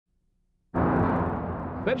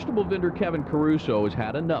Vegetable vendor Kevin Caruso has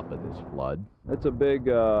had enough of this flood. It's a big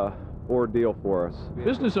ordeal for us.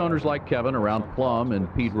 Business owners like Kevin around Plum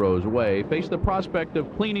and Pete Rose Way face the prospect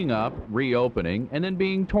of cleaning up, reopening, and then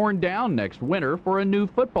being torn down next winter for a new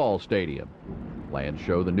football stadium. Plans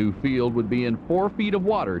show the new field would be in 4 feet of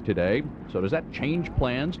water today. So does that change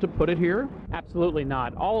plans to put it here? Absolutely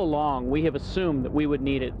not. All along, we have assumed that we would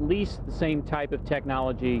need at least the same type of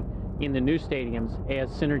technology in the new stadiums as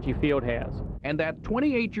Synergy Field has. And that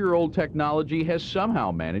 28-year-old technology has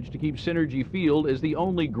somehow managed to keep Synergy Field as the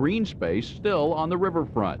only green space still on the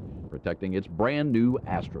riverfront, protecting its brand new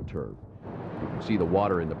AstroTurf. You can see the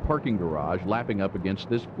water in the parking garage lapping up against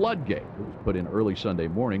this floodgate. It was put in early Sunday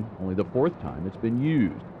morning, only the 4th time it's been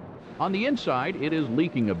used. On the inside, it is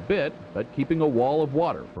leaking a bit, but keeping a wall of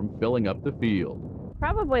water from filling up the field.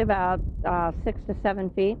 Probably about 6 to 7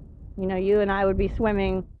 feet. You know, you and I would be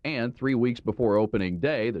swimming. And 3 weeks before opening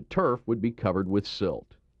day, the turf would be covered with silt.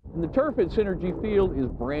 And the turf at Synergy Field is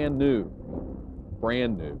brand new.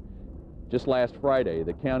 Brand new. Just last Friday,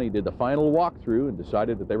 the county did the final walkthrough and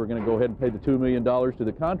decided that they were going to go ahead and pay the $2 million to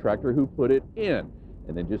the contractor who put it in.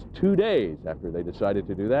 And then just 2 days after they decided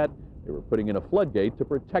to do that, they were putting in a floodgate to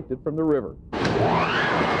protect it from the river.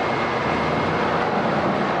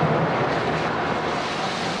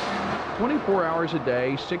 24 hours a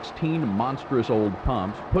day, 16 monstrous old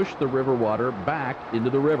pumps push the river water back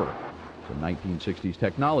into the river. It's a 1960s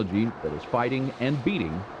technology that is fighting and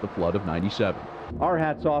beating the flood of '97. Our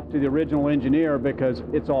hat's off to the original engineer because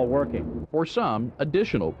it's all working. For some,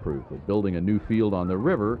 additional proof that building a new field on the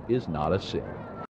river is not a sin.